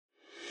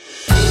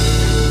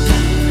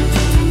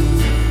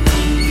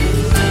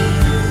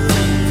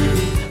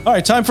All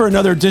right, time for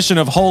another edition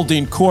of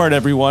Holding Court,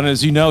 everyone.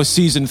 As you know,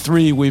 Season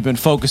 3, we've been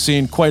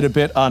focusing quite a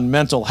bit on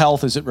mental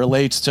health as it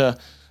relates to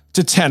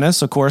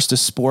tennis, of course, to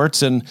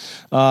sports, and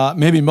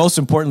maybe most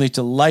importantly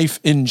to life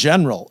in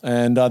general.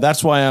 And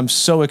that's why I'm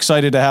so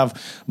excited to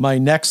have my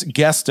next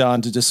guest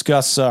on to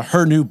discuss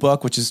her new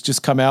book, which has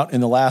just come out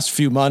in the last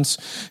few months,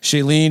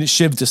 Shailene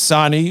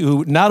Shivdasani,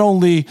 who not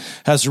only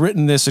has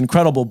written this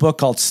incredible book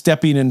called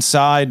Stepping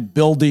Inside,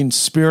 Building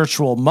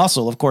Spiritual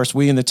Muscle. Of course,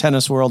 we in the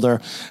tennis world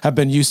have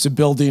been used to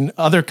building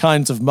other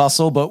kinds of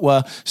muscle,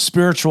 but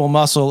spiritual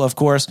muscle, of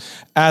course,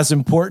 as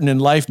important in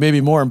life,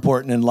 maybe more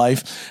important in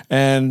life.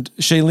 And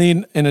Shailene,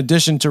 in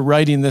addition to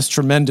writing this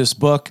tremendous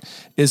book,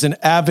 is an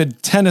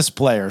avid tennis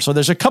player. So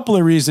there's a couple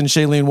of reasons,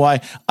 Shailene,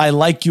 why I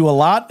like you a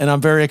lot, and I'm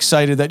very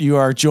excited that you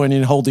are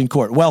joining Holding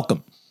Court.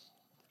 Welcome.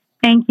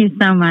 Thank you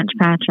so much,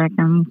 Patrick.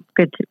 I'm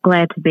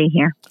glad to be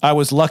here. I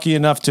was lucky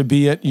enough to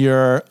be at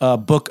your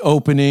book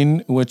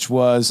opening, which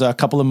was a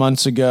couple of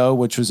months ago,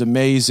 which was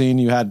amazing.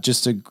 You had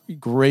just a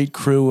great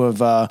crew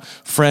of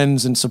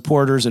friends and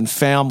supporters and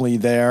family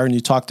there, and you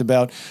talked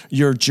about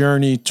your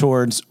journey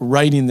towards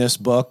writing this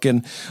book.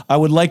 And I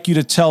would like you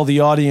to tell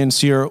the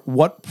audience here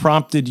what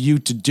prompted you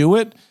to do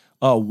it,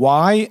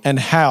 why, and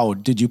how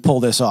did you pull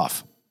this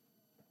off?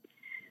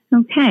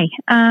 Okay.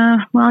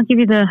 Well, I'll give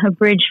you the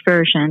abridged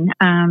version.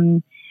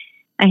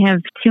 I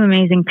have two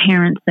amazing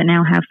parents that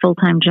now have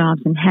full-time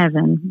jobs in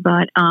heaven,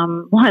 but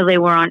while they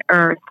were on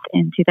Earth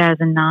in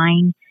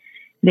 2009,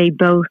 they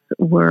both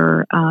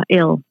were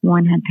ill.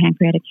 One had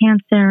pancreatic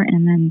cancer,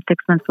 and then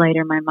 6 months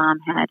later, my mom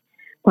had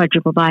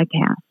quadruple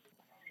bypass.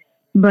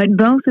 But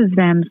both of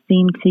them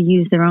seemed to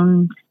use their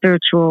own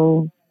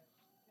spiritual,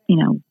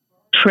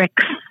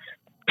 tricks,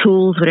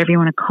 tools, whatever you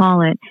want to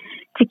call it,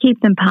 to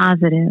keep them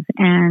positive.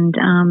 And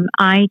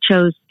I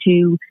chose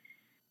to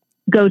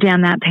go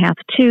down that path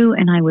too,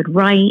 and I would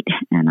write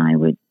and I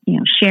would,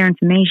 share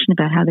information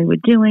about how they were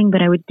doing,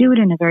 but I would do it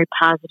in a very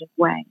positive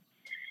way.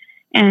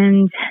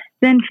 And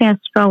then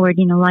fast forward,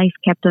 life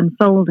kept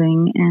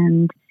unfolding,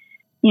 and,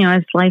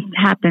 as life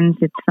happens,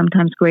 it's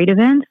sometimes great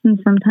events and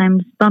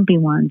sometimes bumpy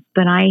ones,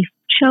 but I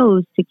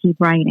chose to keep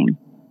writing.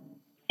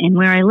 And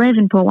where I live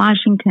in Port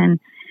Washington,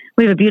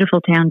 we have a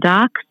beautiful town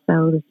dock,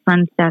 so the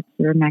sunsets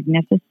are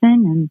magnificent,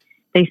 and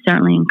they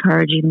certainly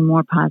encourage even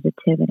more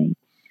positivity.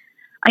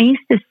 I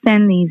used to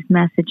send these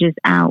messages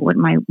out, what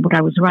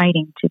I was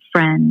writing, to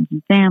friends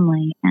and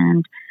family,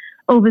 and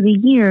over the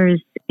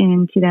years,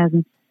 in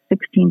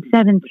 2016,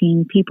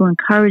 17, people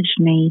encouraged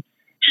me,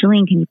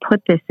 Shailene, can you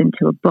put this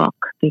into a book?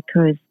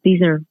 Because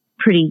these are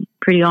pretty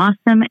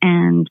awesome,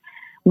 and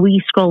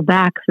we scroll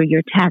back through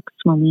your text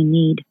when we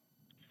need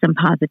some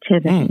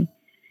positivity.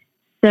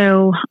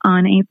 So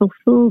on April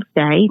Fool's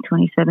Day,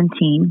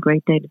 2017,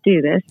 great day to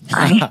do this,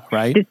 I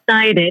right.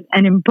 decided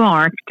and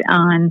embarked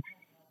on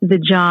the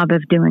job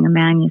of doing a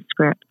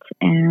manuscript.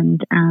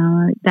 And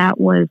that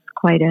was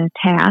quite a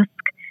task.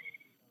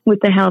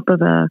 With the help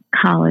of a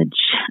college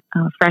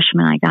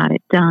freshman, I got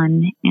it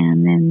done.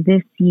 And then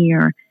this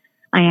year,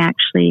 I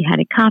actually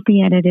had a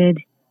copy edited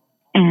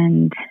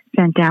and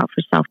sent out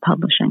for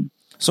self-publishing.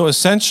 So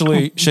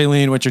essentially,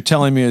 Shailene, what you're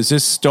telling me is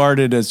this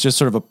started as just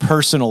sort of a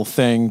personal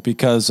thing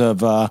because of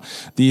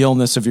the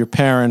illness of your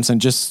parents and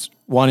just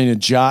wanting to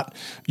jot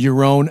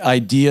your own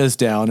ideas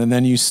down. And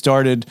then you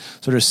started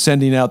sort of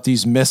sending out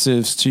these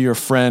missives to your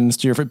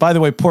friends, By the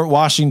way, Port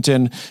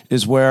Washington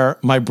is where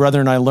my brother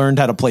and I learned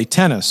how to play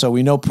tennis. So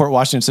we know Port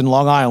Washington's in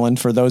Long Island,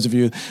 for those of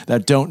you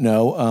that don't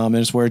know. And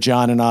it's where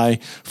John and I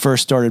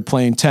first started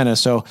playing tennis.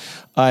 So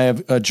I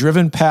have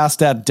driven past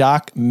that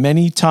dock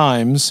many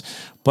times,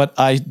 but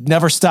I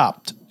never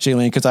stopped,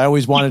 Shailene, because I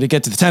always wanted to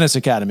get to the tennis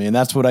academy, and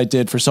that's what I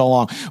did for so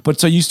long. But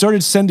so you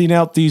started sending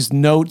out these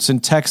notes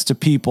and texts to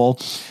people,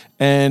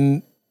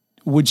 and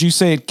would you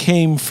say it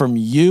came from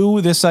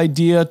you, this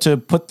idea to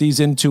put these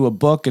into a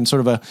book and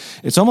sort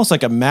of it's almost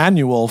like a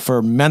manual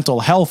for mental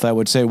health, I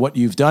would say, what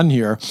you've done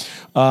here.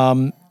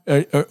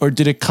 Or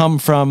did it come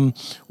from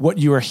what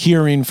you were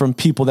hearing from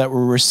people that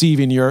were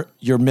receiving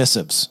your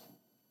missives?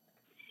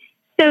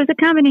 So it was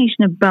a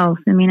combination of both.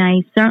 I mean,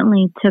 I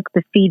certainly took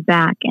the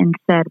feedback and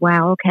said,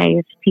 wow, okay,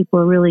 if people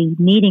are really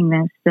needing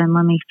this, then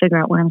let me figure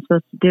out what I'm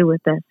supposed to do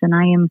with this. And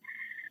I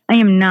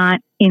am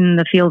not in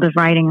the field of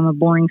writing. I'm a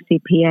boring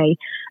CPA.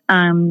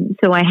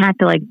 So I had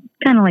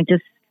to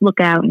just look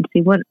out and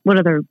see what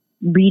other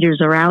readers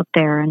are out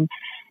there.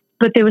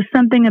 But there was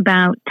something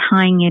about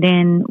tying it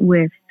in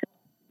with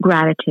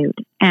gratitude.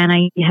 And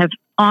I have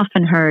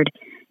often heard,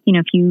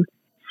 if you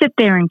sit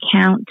there and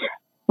count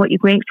what you're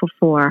grateful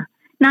for,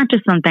 not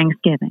just on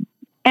Thanksgiving,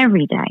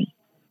 every day.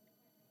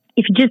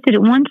 If you just did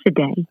it once a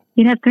day,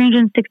 you'd have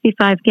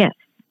 365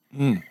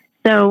 gifts.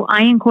 So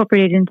I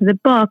incorporated into the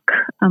book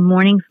a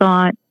morning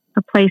thought,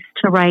 a place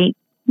to write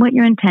what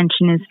your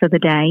intention is for the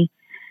day,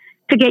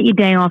 to get your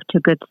day off to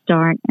a good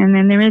start. And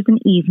then there is an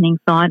evening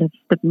thought if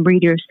the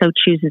reader so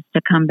chooses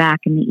to come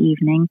back in the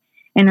evening.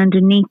 And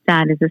underneath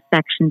that is a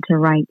section to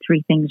write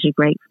 3 things you're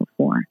grateful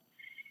for.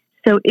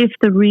 So if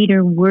the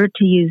reader were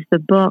to use the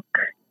book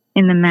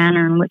in the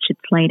manner in which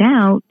it's laid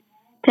out,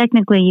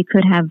 technically you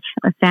could have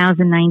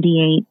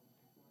 1,098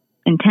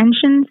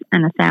 intentions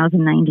and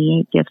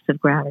 1,098 gifts of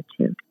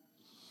gratitude.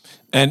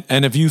 And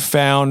have you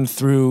found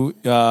through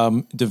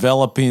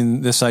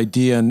developing this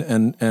idea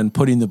and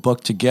putting the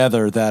book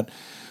together that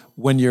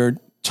when you're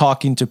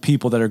talking to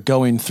people that are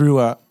going through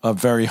a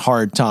very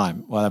hard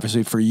time, well,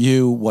 obviously for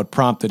you, what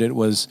prompted it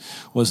was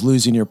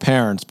losing your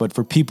parents, but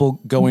for people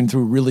going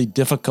through really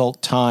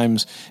difficult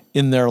times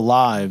in their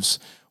lives,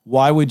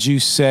 why would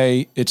you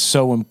say it's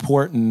so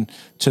important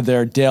to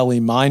their daily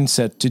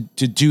mindset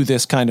to do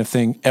this kind of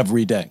thing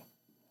every day?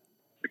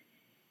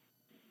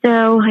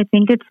 So I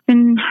think it's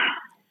been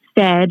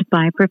said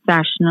by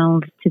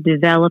professionals to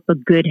develop a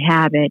good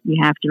habit,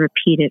 you have to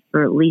repeat it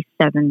for at least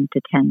 7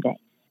 to 10 days.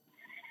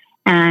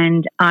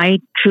 And I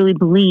truly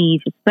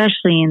believe,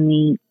 especially in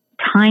the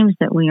times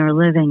that we are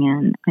living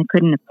in, I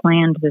couldn't have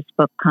planned this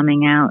book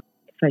coming out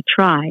if I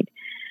tried,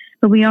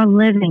 but we are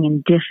living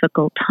in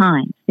difficult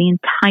times, the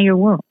entire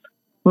world.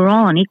 We're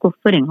all on equal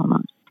footing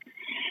almost.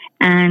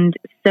 And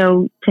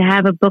so to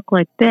have a book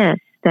like this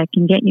that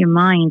can get your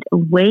mind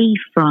away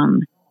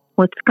from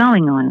what's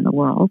going on in the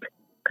world,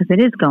 because it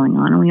is going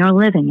on and we are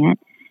living it,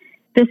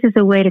 this is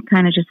a way to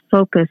kind of just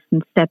focus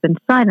and step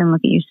inside and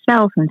look at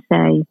yourself and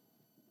say,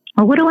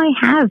 well, what do I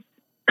have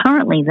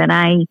currently that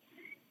I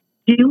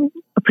do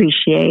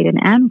appreciate and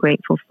am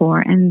grateful for?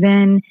 And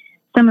then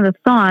some of the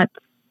thoughts,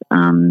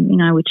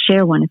 I would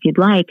share one if you'd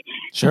like.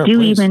 Sure, do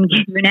please. Even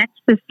give an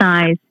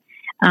exercise.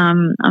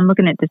 I'm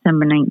looking at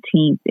December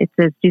 19th. It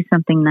says, do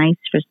something nice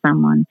for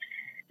someone.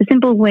 The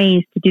simple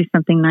ways to do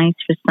something nice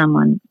for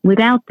someone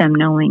without them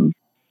knowing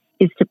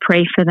is to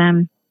pray for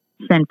them,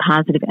 send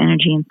positive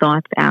energy and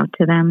thoughts out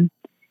to them,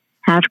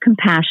 have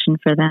compassion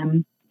for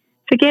them,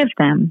 forgive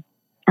them,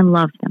 and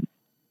love them.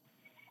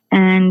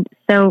 And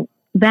so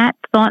that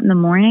thought in the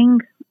morning,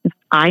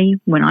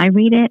 when I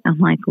read it, I'm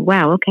like,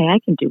 wow, okay, I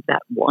can do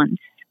that once,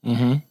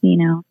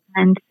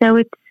 And so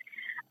it's,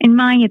 in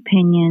my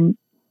opinion,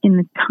 in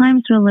the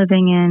times we're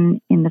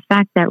living in the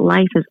fact that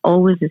life is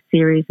always a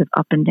series of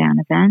up and down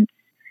events,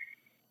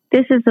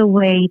 this is a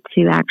way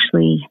to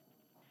actually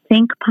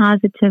think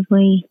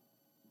positively,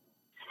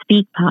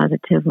 speak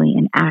positively,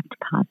 and act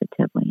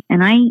positively.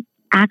 And I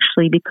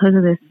actually, because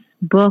of this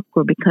book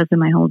or because of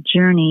my whole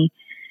journey,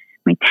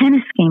 my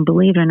tennis game,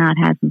 believe it or not,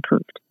 has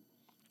improved.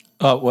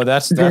 Oh, well,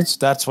 that's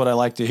what I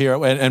like to hear.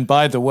 And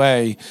by the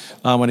way,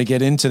 I want to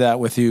get into that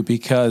with you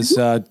because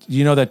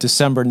you know that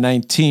December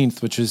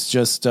 19th, which is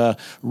just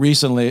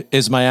recently,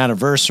 is my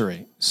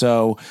anniversary.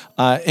 So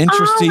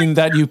interesting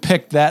that you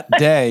picked that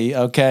day.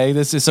 Okay,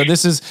 this is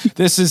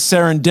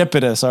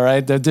serendipitous. All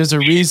right, there's a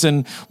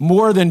reason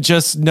more than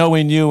just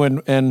knowing you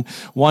and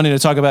wanting to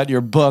talk about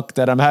your book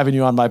that I'm having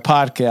you on my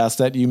podcast.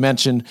 That you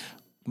mentioned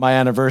my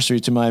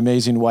anniversary to my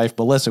amazing wife,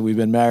 Melissa. We've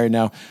been married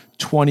now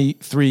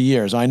 23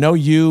 years. I know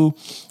you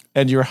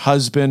and your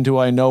husband, who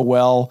I know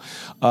well,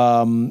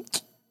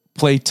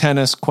 play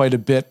tennis quite a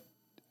bit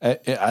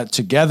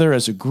together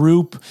as a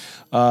group.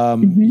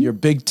 You're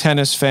big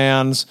tennis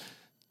fans.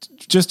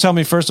 Just tell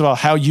me, first of all,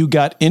 how you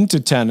got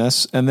into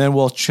tennis, and then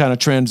we'll kind of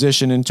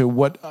transition into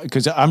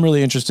because I'm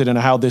really interested in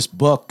how this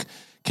book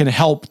can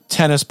help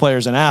tennis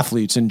players and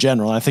athletes in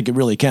general. I think it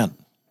really can.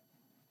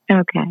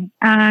 Okay.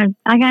 I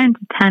got into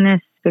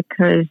tennis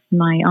because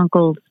my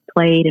uncles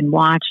played and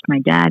watched. My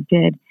dad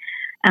did.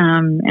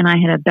 And I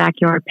had a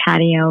backyard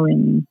patio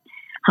in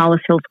Hollis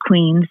Hills,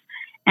 Queens.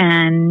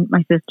 And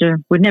my sister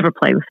would never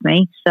play with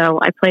me. So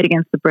I played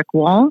against the brick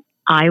wall.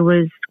 I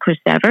was Chris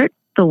Evert.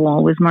 The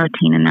wall was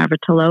Martina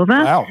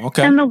Navratilova. Wow,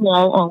 okay. And the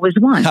wall always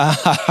won.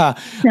 I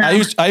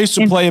used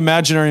to play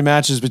imaginary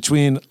matches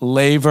between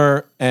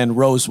Laver and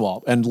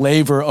Rosewall. And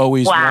Laver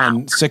always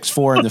won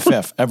 6-4 in the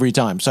fifth every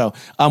time. So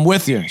I'm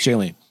with you,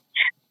 Shailene.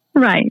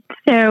 Right.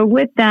 So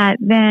with that,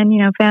 then,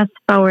 fast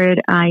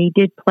forward, I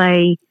did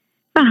play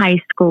for high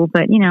school,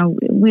 but,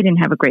 we didn't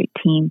have a great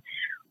team.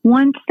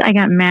 Once I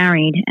got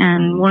married,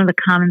 and one of the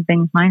common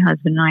things my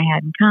husband and I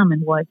had in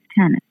common was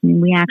tennis. I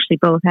mean, we actually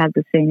both had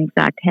the same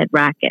exact head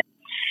racket.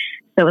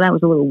 So that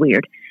was a little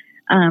weird.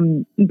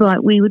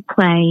 But we would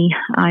play.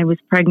 I was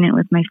pregnant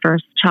with my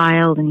first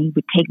child, and he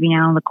would take me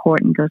out on the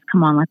court and goes,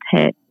 come on, let's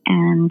hit.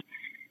 And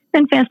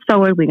then fast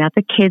forward, we got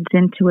the kids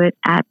into it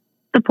at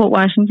the Port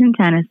Washington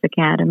Tennis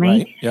Academy.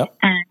 Right. Yep.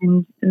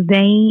 And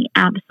they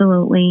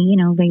absolutely,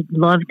 they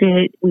loved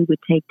it. We would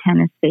take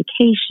tennis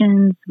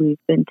vacations. We've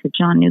been to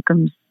John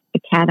Newcomb's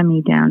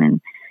Academy down in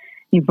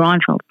New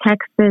Braunfels,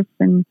 Texas.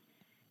 And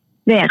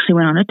they actually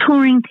went on a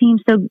touring team.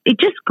 So it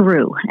just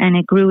grew. And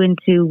it grew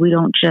into, we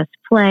don't just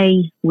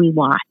play, we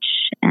watch.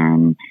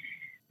 And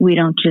we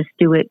don't just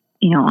do it,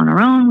 on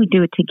our own. We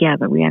do it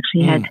together. We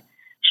actually had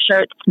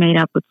shirts made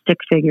up with stick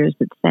figures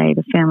that say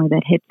the family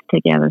that hits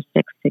together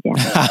sticks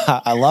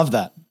together. I love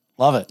that.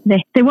 Love it.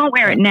 They won't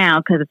wear it now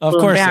because it's a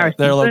little embarrassing.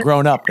 They're a little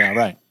grown up now,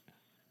 right?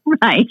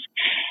 Right.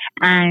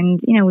 And,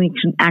 we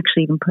can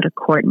actually even put a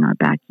court in our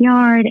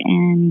backyard.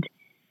 And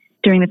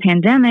during the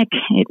pandemic,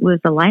 it was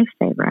a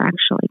lifesaver,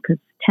 actually, because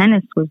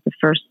tennis was the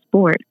first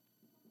sport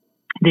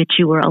that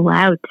you were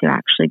allowed to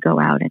actually go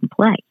out and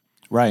play.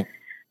 Right.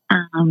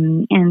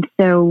 And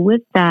so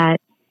with that,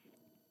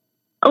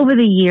 over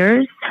the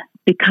years,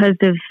 because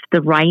of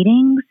the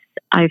writings,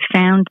 I've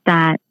found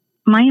that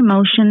my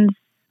emotions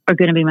are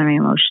going to be my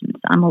emotions.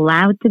 I'm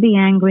allowed to be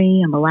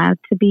angry. I'm allowed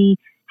to be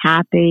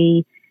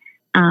happy.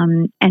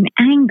 And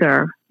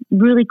anger,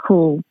 really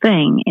cool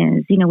thing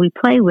is, we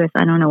play with,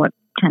 I don't know what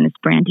tennis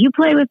brand you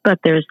play with, but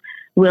there's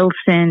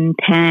Wilson,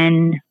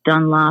 Penn,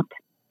 Dunlop,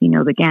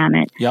 the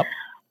gamut. Yep.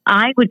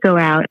 I would go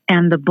out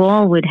and the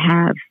ball would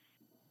have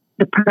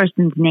the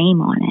person's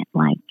name on it,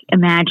 like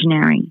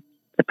imaginary,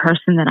 the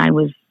person that I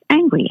was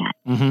angry at.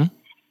 Mm-hmm.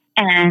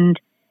 And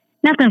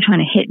not that I'm trying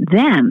to hit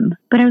them,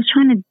 but I was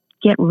trying to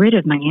get rid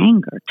of my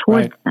anger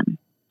towards them.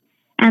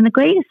 And the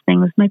greatest thing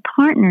was my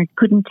partner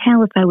couldn't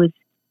tell if I was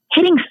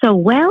hitting so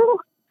well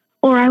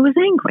or I was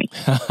angry.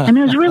 And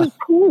it was really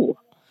cool.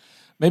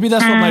 Maybe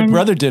that's what my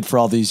brother did for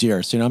all these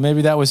years.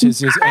 Maybe that was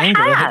his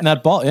anger hitting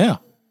that ball. Yeah.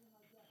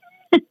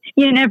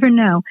 You never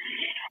know.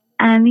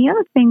 And the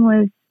other thing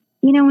was,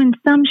 in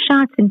some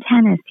shots in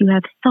tennis, you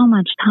have so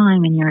much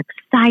time and you're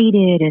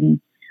excited and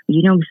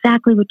you know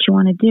exactly what you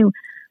want to do.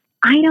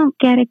 I don't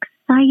get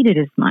excited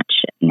as much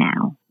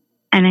now.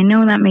 And I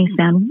know that may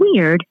sound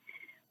weird,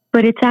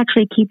 but it's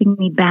actually keeping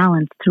me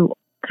balanced through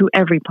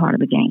every part of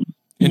the game.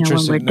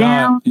 Interesting. When we're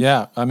down.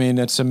 Yeah. I mean,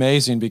 it's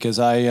amazing because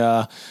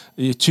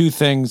two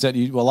things a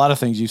lot of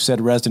things you've said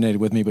resonated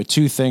with me, but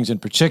two things in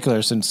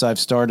particular, since I've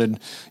started,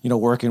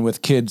 working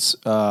with kids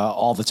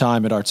all the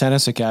time at our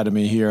tennis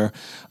academy here,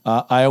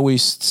 I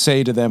always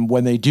say to them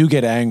when they do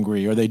get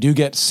angry or they do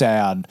get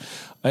sad,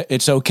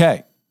 it's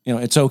okay.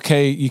 It's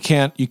okay. You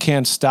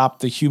can't stop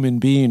the human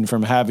being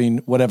from having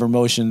whatever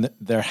emotion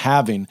they're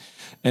having.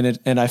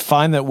 And I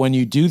find that when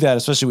you do that,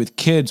 especially with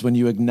kids, when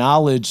you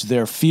acknowledge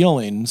their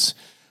feelings,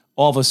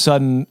 all of a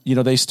sudden,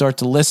 they start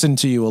to listen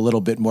to you a little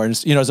bit more,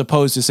 as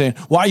opposed to saying,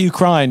 why are you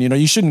crying?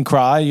 You shouldn't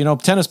cry.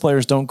 Tennis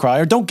players don't cry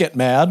or don't get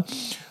mad.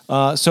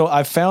 So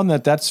I found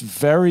that that's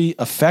very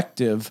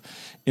effective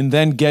in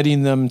then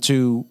getting them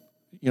to,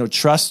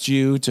 trust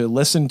you, to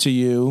listen to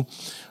you.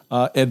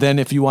 And then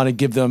if you want to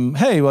give them,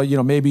 hey,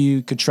 well, maybe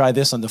you could try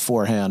this on the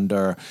forehand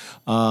or,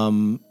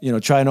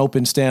 try an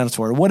open stance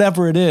or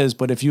whatever it is.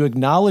 But if you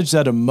acknowledge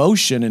that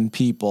emotion in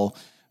people,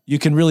 you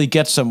can really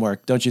get somewhere,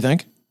 don't you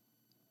think?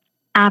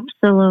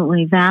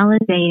 Absolutely.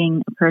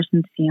 Validating a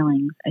person's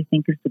feelings, I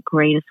think, is the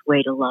greatest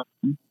way to love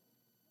them.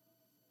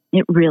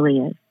 It really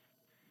is.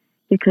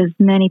 Because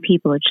many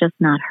people are just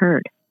not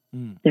heard.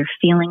 Their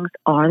feelings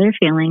are their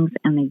feelings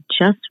and they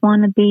just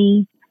want to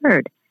be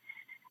heard.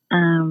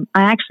 I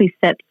actually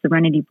set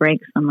serenity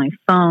brakes on my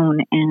phone,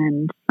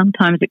 and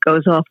sometimes it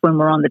goes off when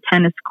we're on the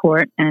tennis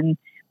court, and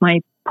my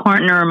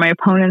partner or my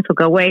opponents will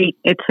go, wait,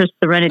 it's her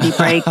serenity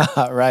break.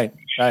 Right.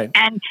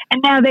 And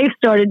now they've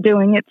started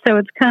doing it, so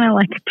it's kind of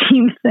like a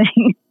team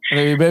thing.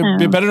 You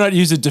better not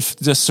use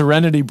the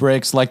serenity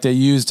breaks like they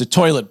use the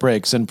toilet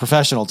breaks in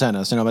professional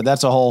tennis, but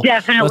that's a whole...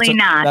 Definitely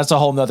not. That's a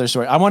whole nother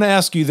story. I want to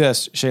ask you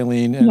this,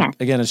 Shailene, and yes.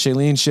 Again, it's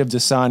Shailene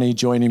Shivdasani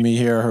joining me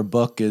here. Her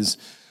book is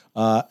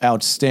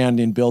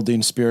outstanding,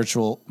 Building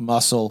Spiritual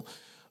Muscle.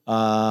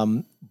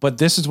 But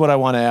this is what I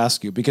want to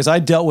ask you, because I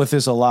dealt with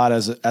this a lot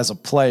as a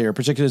player,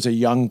 particularly as a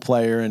young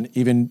player, and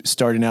even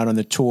starting out on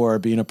the tour,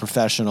 being a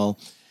professional.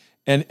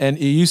 And it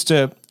used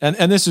to,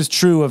 and this is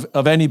true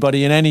of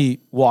anybody in any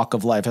walk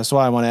of life. That's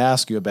why I want to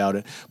ask you about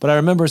it. But I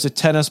remember as a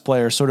tennis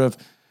player sort of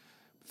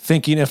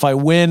thinking, if I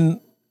win,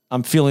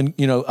 I'm feeling,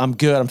 I'm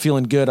good. I'm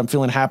feeling good. I'm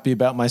feeling happy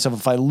about myself.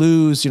 If I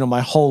lose,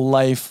 my whole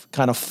life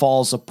kind of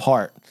falls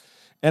apart.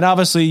 And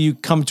obviously you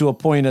come to a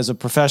point as a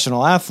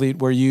professional athlete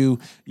where you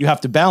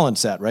have to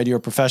balance that, right? You're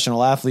a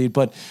professional athlete.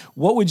 But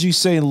what would you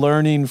say,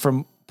 learning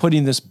from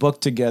putting this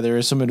book together,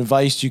 is some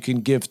advice you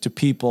can give to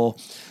people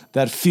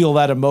that feel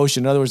that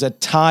emotion? In other words, that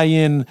tie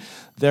in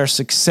their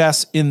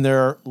success in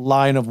their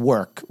line of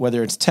work,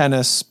 whether it's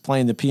tennis,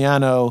 playing the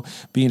piano,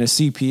 being a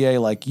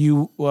CPA like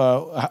you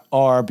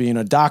are, being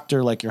a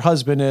doctor like your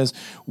husband is.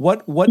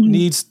 What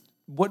needs...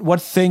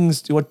 What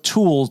things, what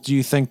tools do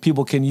you think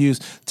people can use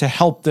to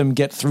help them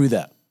get through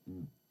that?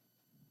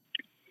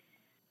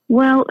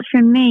 Well, for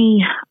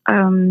me, there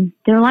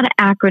are a lot of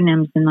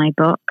acronyms in my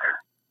book.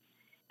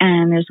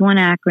 And there's one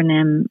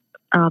acronym,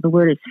 the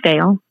word is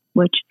FAIL,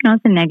 which is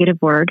a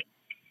negative word.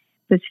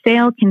 But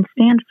FAIL can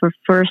stand for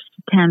first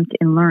attempt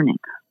in learning.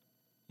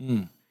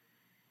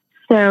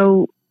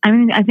 So,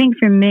 I think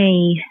for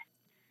me,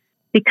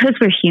 because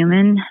we're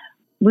human,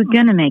 we're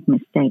going to make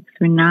mistakes.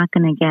 We're not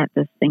going to get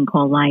this thing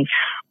called life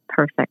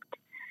perfect.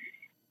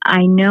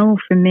 I know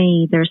for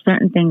me, there are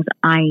certain things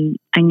I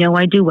know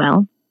I do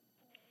well.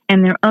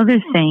 And there are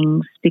other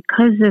things,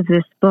 because of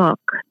this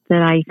book,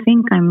 that I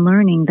think I'm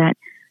learning that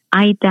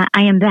I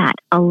am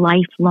a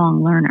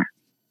lifelong learner.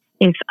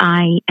 If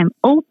I am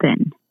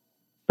open,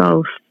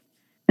 both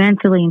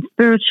mentally and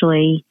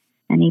spiritually,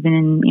 and even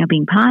in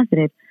being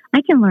positive,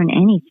 I can learn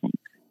anything.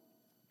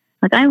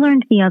 Like I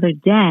learned the other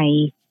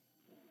day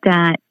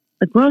that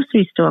the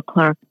grocery store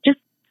clerk, just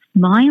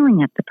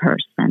smiling at the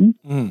person,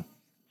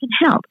 can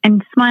help.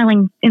 And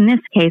smiling, in this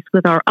case,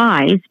 with our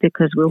eyes,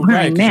 because we're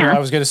wearing masks. I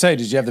was going to say,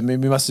 we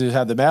must have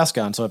had the mask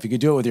on. So if you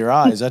could do it with your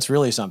eyes, that's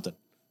really something.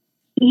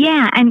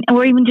 Yeah,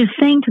 or even just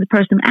saying to the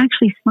person, I'm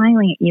actually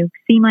smiling at you.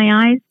 See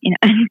my eyes?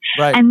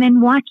 Right. And then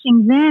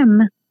watching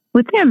them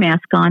with their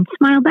mask on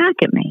smile back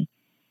at me,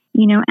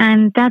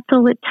 and that's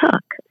all it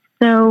took.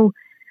 So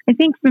I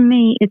think for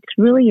me, it's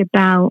really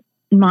about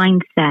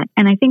mindset.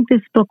 And I think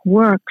this book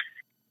works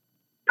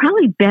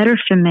probably better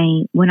for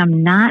me when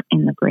I'm not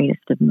in the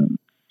greatest of moods,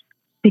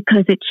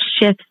 because it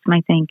shifts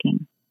my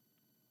thinking.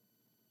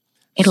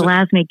 It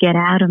allows me to get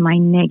out of my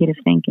negative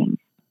thinking.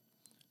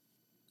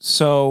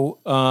 So,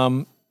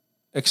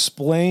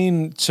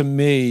 explain to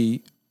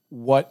me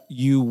what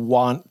you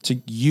want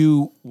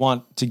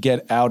to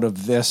get out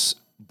of this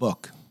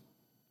book.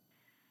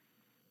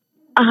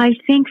 I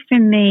think for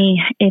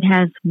me, it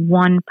has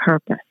one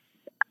purpose.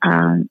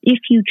 If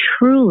you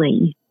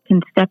truly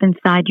can step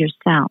inside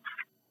yourself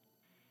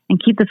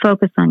and keep the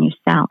focus on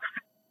yourself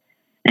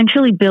and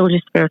truly build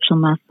your spiritual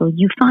muscle,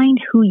 you find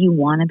who you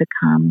want to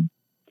become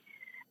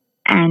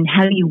and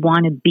how you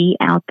want to be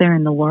out there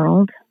in the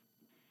world,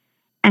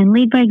 and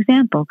lead by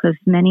example, because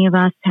many of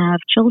us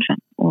have children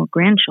or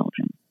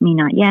grandchildren. Me,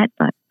 not yet,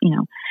 but,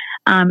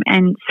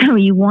 and so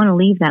you want to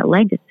leave that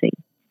legacy.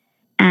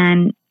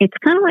 And it's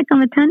kind of like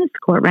on the tennis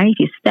court, right? If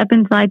you step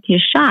inside to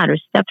your shot or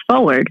step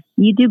forward,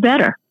 you do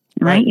better,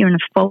 right? You're in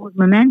a forward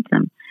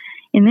momentum.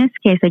 In this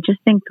case, I just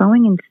think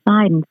going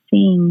inside and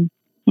seeing,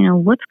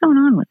 what's going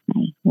on with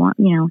me,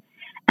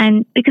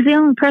 and because the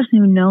only person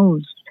who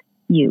knows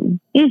you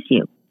is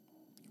you.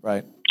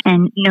 Right.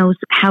 And knows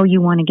how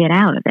you want to get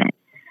out of it.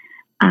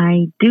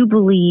 I do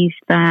believe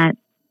that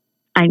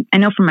I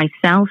know for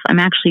myself, I'm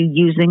actually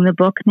using the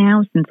book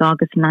now since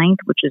August 9th,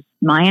 which is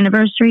my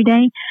anniversary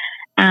day.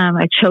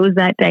 I chose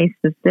that day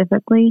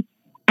specifically,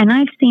 and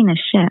I've seen a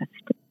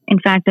shift. In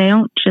fact, I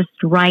don't just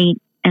write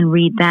and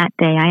read that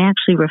day. I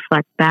actually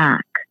reflect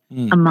back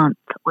a month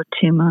or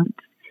 2 months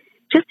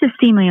just to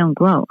see my own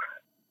growth.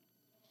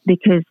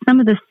 Because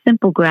some of the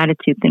simple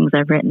gratitude things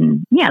I've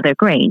written, they're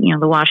great.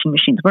 The washing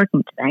machine's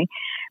working today.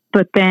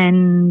 But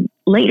then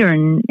later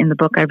in the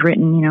book, I've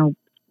written,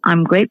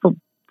 I'm grateful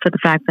for the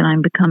fact that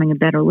I'm becoming a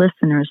better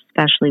listener,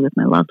 especially with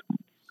my loved ones.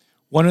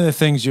 One of the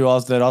things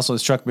that also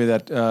struck me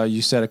that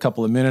you said a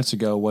couple of minutes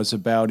ago was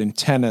about in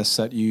tennis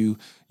that you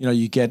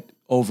get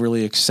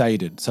overly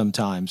excited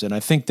sometimes. And I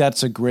think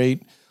that's a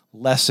great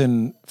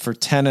lesson for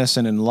tennis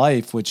and in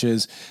life, which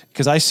is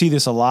because I see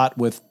this a lot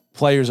with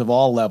players of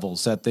all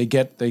levels, that they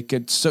get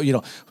so,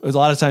 a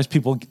lot of times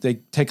they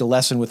take a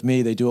lesson with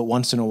me, they do it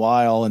once in a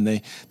while, and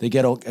they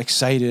get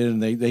excited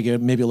and they get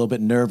maybe a little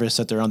bit nervous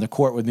that they're on the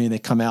court with me, and they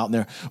come out and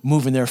they're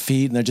moving their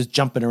feet and they're just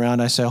jumping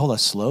around. I say, hold on,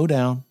 slow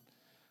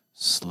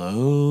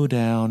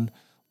down,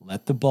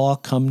 let the ball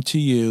come to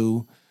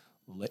you.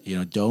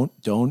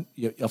 Don't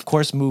of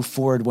course move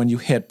forward when you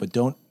hit, but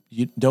don't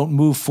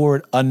move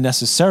forward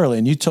unnecessarily.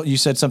 And you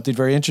said something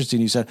very interesting.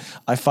 You said,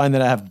 I find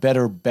that I have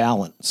better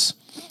balance.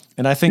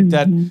 And I think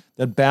that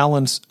the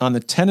balance on the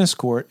tennis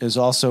court is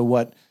also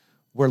what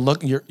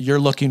you're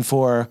looking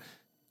for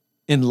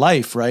in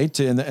life, right?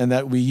 And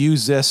that we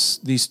use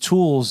these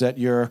tools that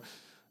you're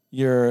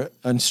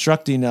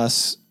instructing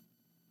us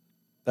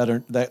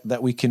that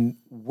we can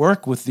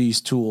work with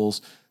these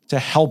tools to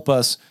help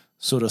us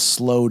sort of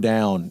slow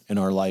down in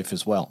our life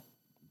as well.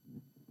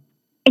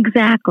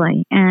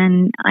 Exactly.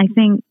 And I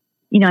think,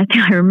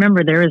 I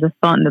remember there is a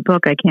thought in the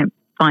book. I can't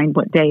find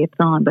what day it's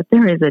on, but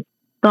there is a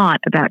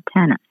thought about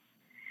tennis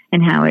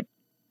and how it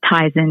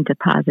ties into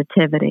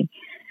positivity.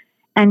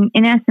 And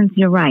in essence,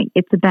 you're right.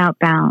 It's about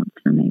balance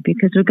for me,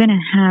 because we're going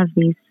to have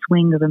these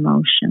swing of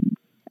emotions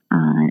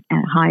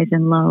at highs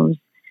and lows.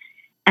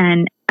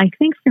 And I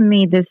think for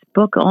me, this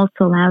book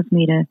also allows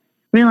me to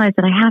realize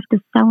that I have to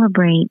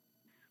celebrate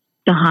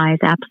the highs,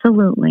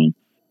 absolutely.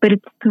 But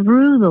it's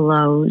through the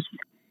lows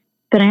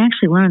that I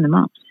actually learn the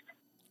most,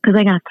 because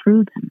I got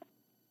through them.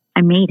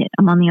 I made it.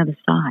 I'm on the other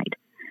side.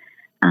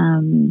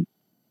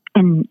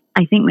 And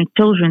I think my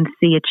children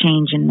see a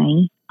change in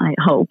me, I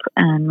hope.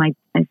 And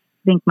I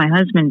think my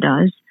husband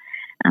does.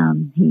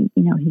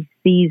 He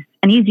sees,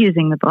 and he's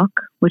using the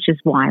book, which is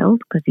wild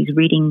because he's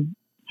reading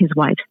his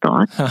wife's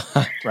thoughts.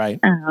 Right.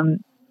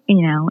 And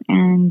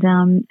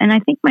I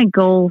think my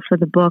goal for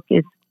the book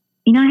is,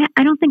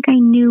 I don't think I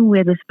knew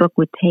where this book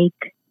would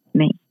take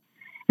me.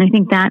 And I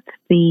think that's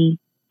the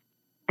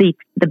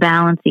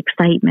balance, the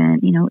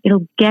excitement,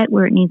 it'll get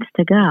where it needs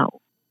to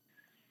go.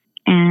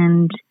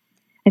 And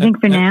I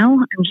think for now,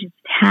 I'm just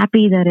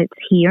happy that it's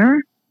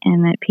here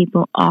and that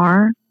people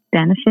are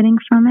benefiting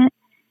from it.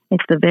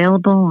 It's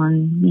available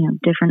on,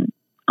 different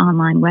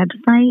online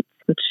websites,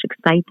 which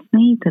excites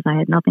me because I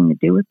had nothing to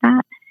do with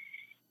that.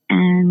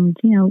 And,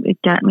 it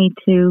got me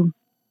to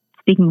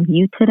speaking with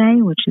you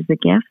today, which is a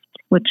gift,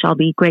 which I'll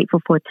be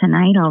grateful for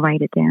tonight. I'll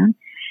write it down.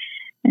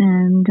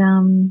 And,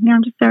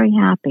 I'm just very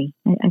happy.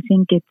 I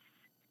think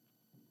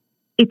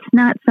it's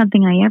not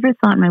something I ever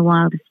thought in my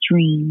wildest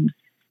dreams.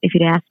 If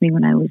you'd asked me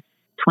when I was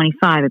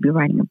 25, I'd be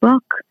writing a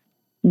book.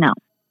 No.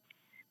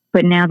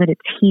 But now that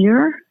it's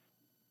here,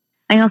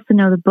 I also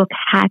know the book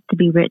had to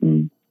be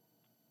written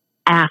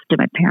after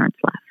my parents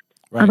left.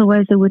 Right.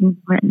 Otherwise, it wouldn't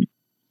have written.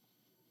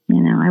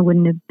 I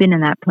wouldn't have been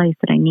in that place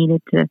that I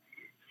needed to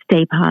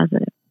stay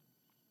positive.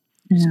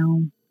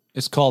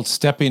 It's called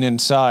Stepping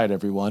Inside,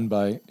 everyone,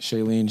 by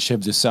Shailene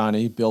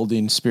Shivdasani,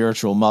 Building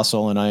Spiritual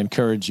Muscle. And I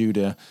encourage you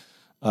to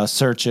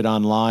search it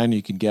online.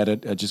 You can get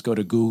it. Just go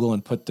to Google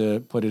and put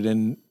it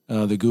in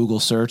the Google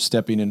search,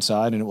 Stepping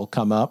Inside, and it will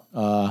come up.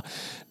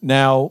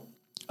 Now,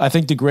 I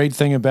think the great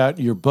thing about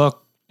your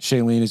book,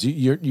 Shailene, is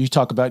you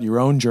talk about your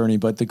own journey,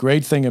 but the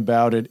great thing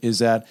about it is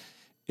that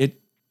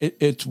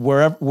it's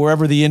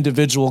wherever the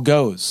individual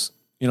goes.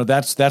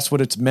 That's what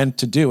it's meant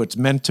to do. It's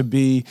meant to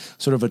be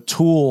sort of a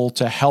tool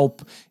to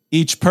help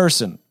each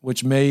person,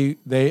 which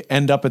they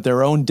end up at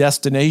their own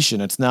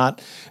destination. It's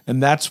not,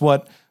 and that's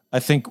what I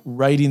think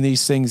writing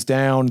these things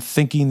down,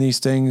 thinking these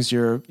things,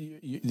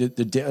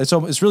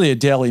 it's really a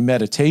daily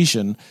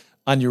meditation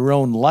on your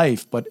own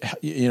life, but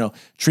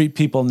treat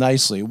people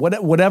nicely.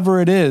 Whatever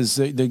it is,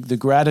 the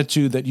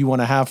gratitude that you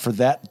want to have for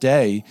that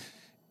day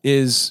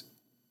is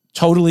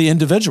totally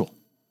individual.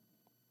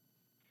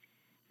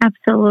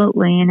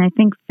 Absolutely. And I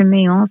think for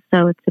me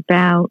also, it's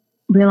about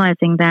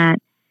realizing that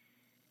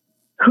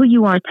who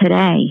you are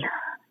today,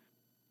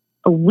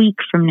 a week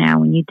from now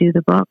when you do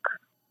the book,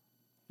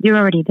 you're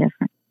already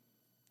different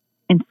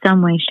in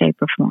some way, shape,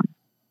 or form.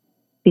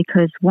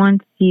 Because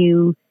once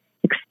you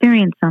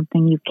experience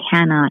something, you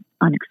cannot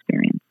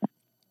unexperience it.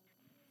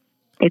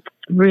 It's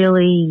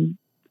really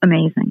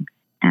amazing.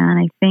 And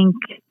I think,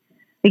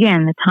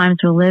 again, the times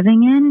we're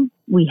living in,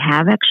 we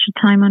have extra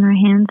time on our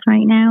hands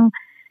right now.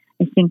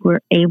 I think we're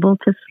able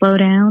to slow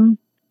down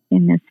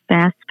in this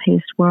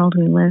fast-paced world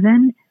we live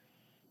in.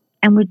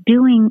 And we're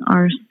doing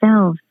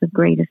ourselves the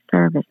greatest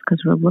service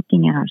because we're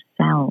looking at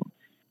ourselves.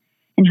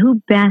 And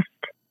who best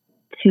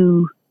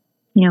to,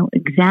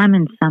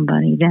 examine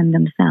somebody than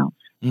themselves?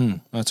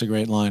 That's a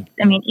great line.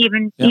 I mean,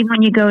 even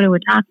when you go to a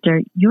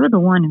doctor, you're the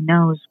one who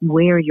knows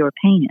where your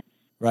pain is,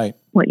 right?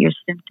 What your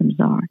symptoms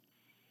are.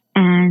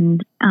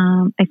 And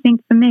I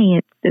think for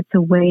me, it's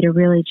a way to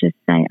really just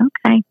say,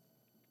 okay,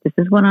 this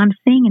is what I'm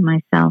seeing in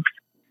myself.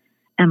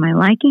 Am I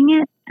liking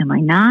it? Am I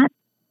not?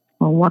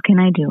 Well, what can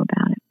I do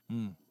about it?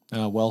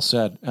 Well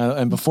said.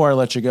 And before I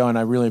let you go, and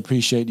I really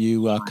appreciate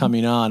you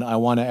coming on, I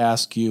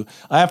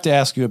have to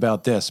ask you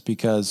about this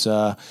because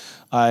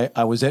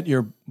I was at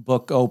your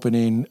book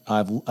opening.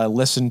 I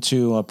listened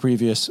to a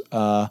previous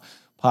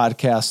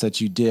podcast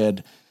that you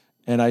did,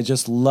 and I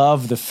just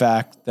love the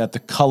fact that the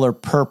color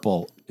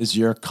purple is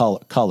your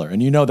color.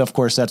 And of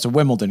course, that's a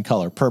Wimbledon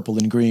color. Purple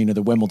and green are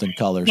the Wimbledon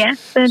colors.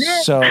 Yes, it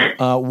is. So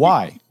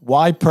why?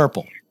 Why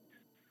purple?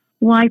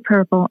 Why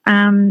purple?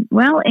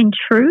 Well, in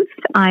truth,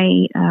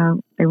 I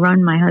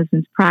run my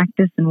husband's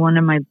practice, and one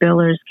of my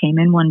billers came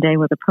in one day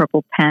with a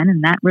purple pen,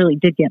 and that really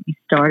did get me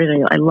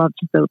started. I loved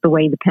the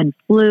way the pen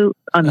flew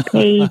on the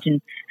page.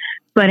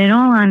 But in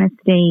all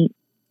honesty,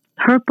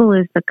 purple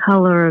is the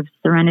color of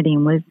serenity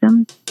and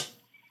wisdom.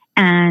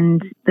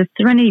 And the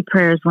Serenity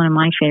Prayer is one of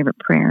my favorite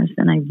prayers,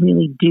 and I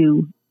really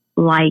do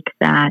like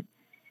that.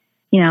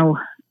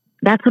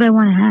 That's what I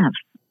want to have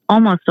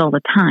almost all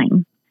the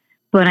time.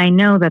 But I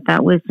know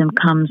that wisdom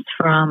comes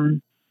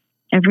from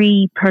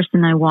every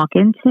person I walk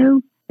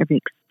into, every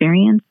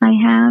experience I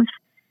have.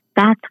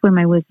 That's where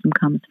my wisdom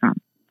comes from.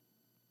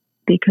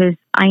 Because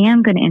I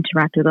am going to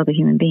interact with other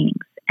human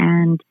beings,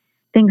 and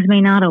things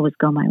may not always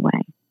go my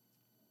way.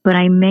 But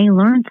I may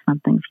learn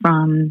something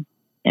from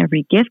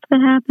every gift that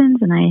happens,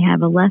 and I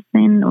have a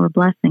lesson or a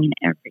blessing in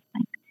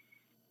everything.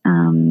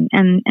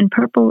 And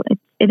purple,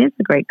 it is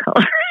a great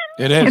color.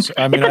 It is.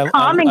 I mean, it's a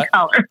calming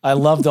color. I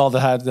loved all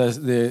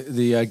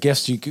the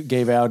gifts you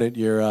gave out at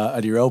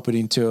your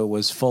opening too. It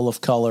was full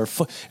of color,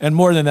 and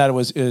more than that,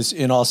 is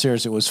in all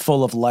seriousness, it was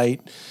full of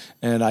light,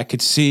 and I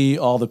could see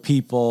all the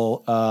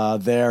people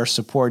there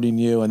supporting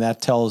you, and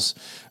that tells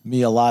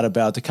me a lot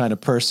about the kind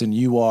of person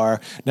you are.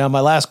 Now,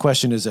 my last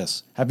question is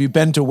this: have you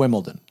been to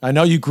Wimbledon? I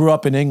know you grew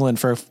up in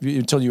England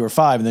until you were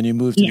 5, and then you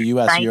moved to the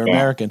U.S. You're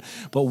American,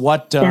 but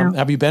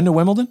have you been to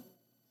Wimbledon?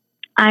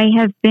 I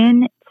have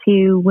been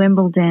to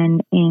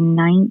Wimbledon in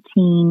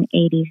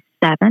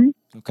 1987.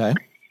 Okay.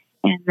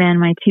 And then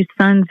my two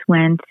sons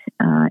went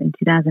in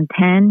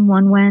 2010.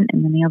 One went,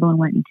 and then the other one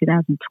went in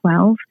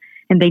 2012.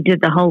 And they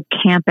did the whole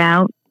camp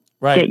out.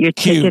 Right. Get your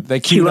tickets. They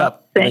queued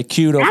up. They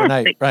queued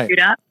overnight. They right. Queued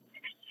up.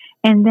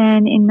 And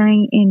then in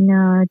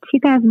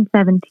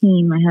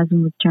 2017, my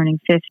husband was turning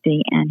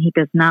 50, and he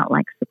does not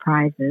like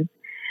surprises.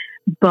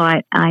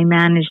 But I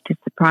managed to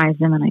surprise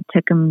him, and I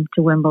took him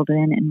to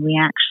Wimbledon, and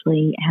we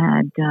actually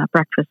had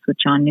breakfast with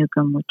John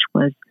Newcombe, which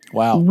was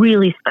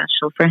really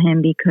special for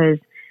him because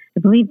I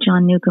believe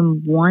John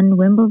Newcombe won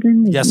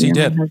Wimbledon. Yes, he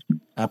did.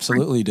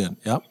 Absolutely did.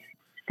 Yep.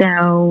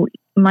 So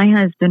my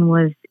husband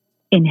was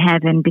in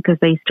heaven because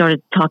they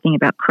started talking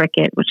about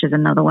cricket, which is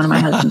another one of my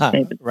husband's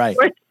favorites.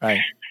 Right.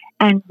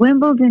 And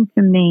Wimbledon,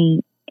 for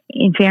me,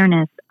 in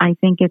fairness, I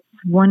think it's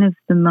one of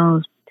the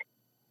most,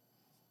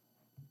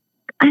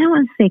 I don't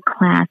want to say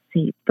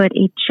classy, but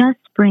it just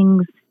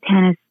brings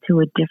tennis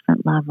to a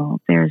different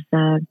level. There's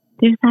a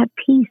there's that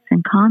peace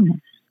and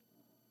calmness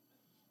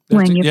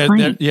when you're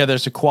playing.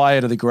 There's a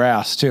quiet of the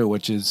grass too,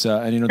 which is,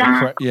 and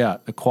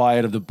the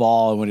quiet of the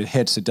ball, and when it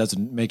hits, it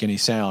doesn't make any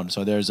sound.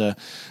 So there's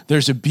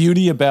a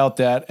beauty about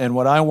that. And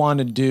what I want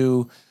to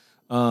do,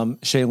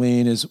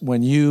 Shailene, is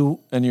when you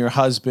and your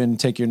husband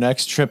take your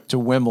next trip to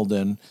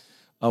Wimbledon,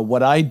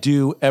 what I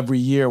do every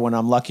year when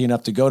I'm lucky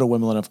enough to go to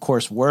Wimbledon, of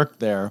course, work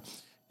there,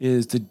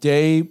 is the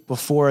day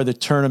before the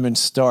tournament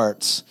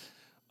starts,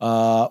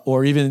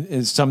 or even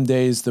in some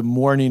days the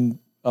morning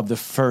of the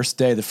first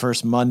day, the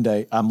first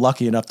Monday, I'm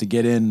lucky enough to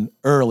get in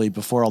early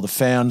before all the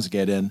fans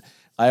get in.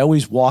 I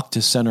always walk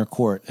to center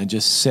court and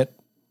just sit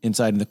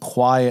inside in the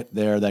quiet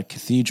there, that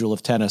cathedral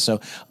of tennis. So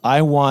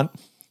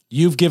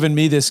you've given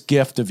me this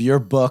gift of your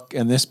book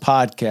and this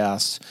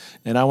podcast,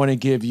 and I want to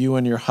give you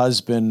and your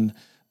husband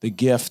the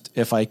gift,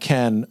 if I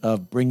can,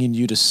 of bringing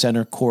you to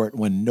center court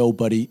when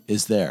nobody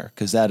is there,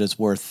 because that is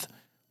worth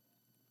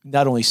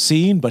not only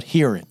seeing, but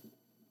hearing.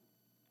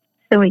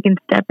 So we can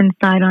step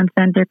inside on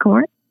center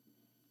court?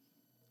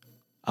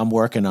 I'm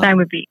working on that.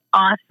 Would be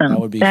awesome. That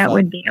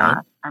would be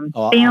awesome.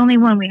 Oh, the only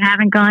one we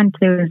haven't gone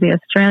to is the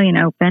Australian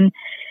Open,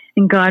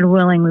 and God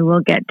willing, we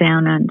will get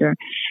down under.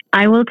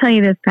 I will tell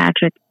you this,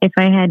 Patrick, if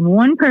I had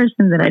one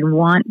person that I'd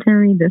want to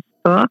read this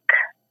book,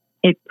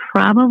 it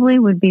probably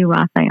would be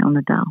Rafael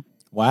Nadal.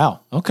 Wow.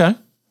 Okay.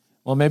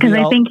 Well, maybe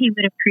because I think he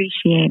would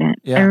appreciate it.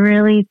 Yeah. I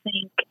really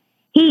think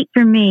he,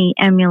 for me,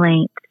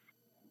 emulates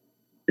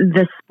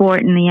the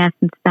sport in the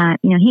essence that,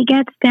 he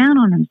gets down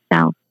on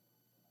himself,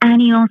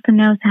 and he also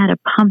knows how to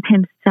pump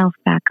himself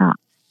back up.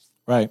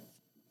 Right.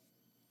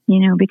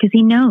 Because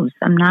he knows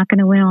I'm not going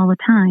to win all the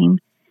time,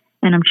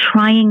 and I'm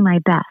trying my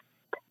best.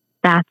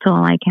 That's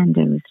all I can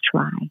do is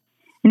try.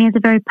 And he has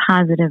a very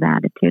positive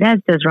attitude, as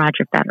does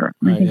Roger Federer.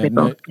 I think they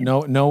both do.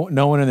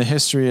 No one in the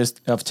history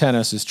of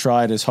tennis has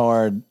tried as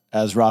hard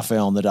as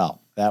Rafael Nadal.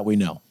 That we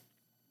know.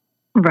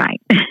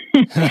 Right.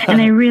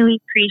 And I really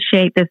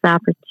appreciate this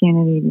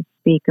opportunity to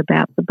speak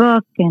about the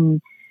book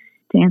and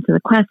to answer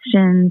the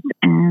questions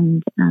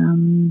and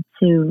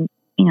to,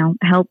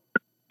 help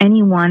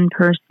any one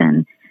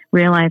person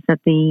realize that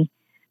the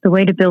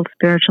way to build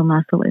spiritual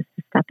muscle is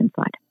to step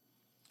inside.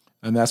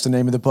 And that's the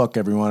name of the book,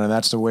 everyone. And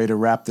that's the way to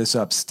wrap this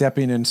up.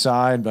 Stepping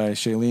Inside by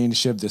Shailene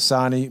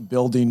Shivdasani,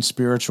 Building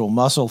Spiritual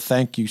Muscle.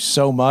 Thank you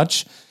so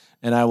much.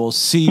 And I will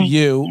see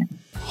you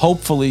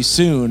hopefully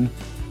soon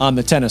on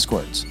the tennis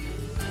courts.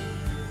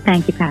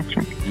 Thank you,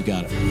 Patrick. You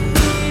got it.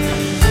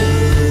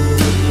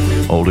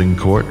 Holding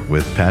Court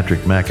with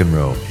Patrick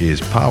McEnroe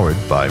is powered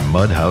by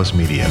Mudhouse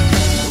Media.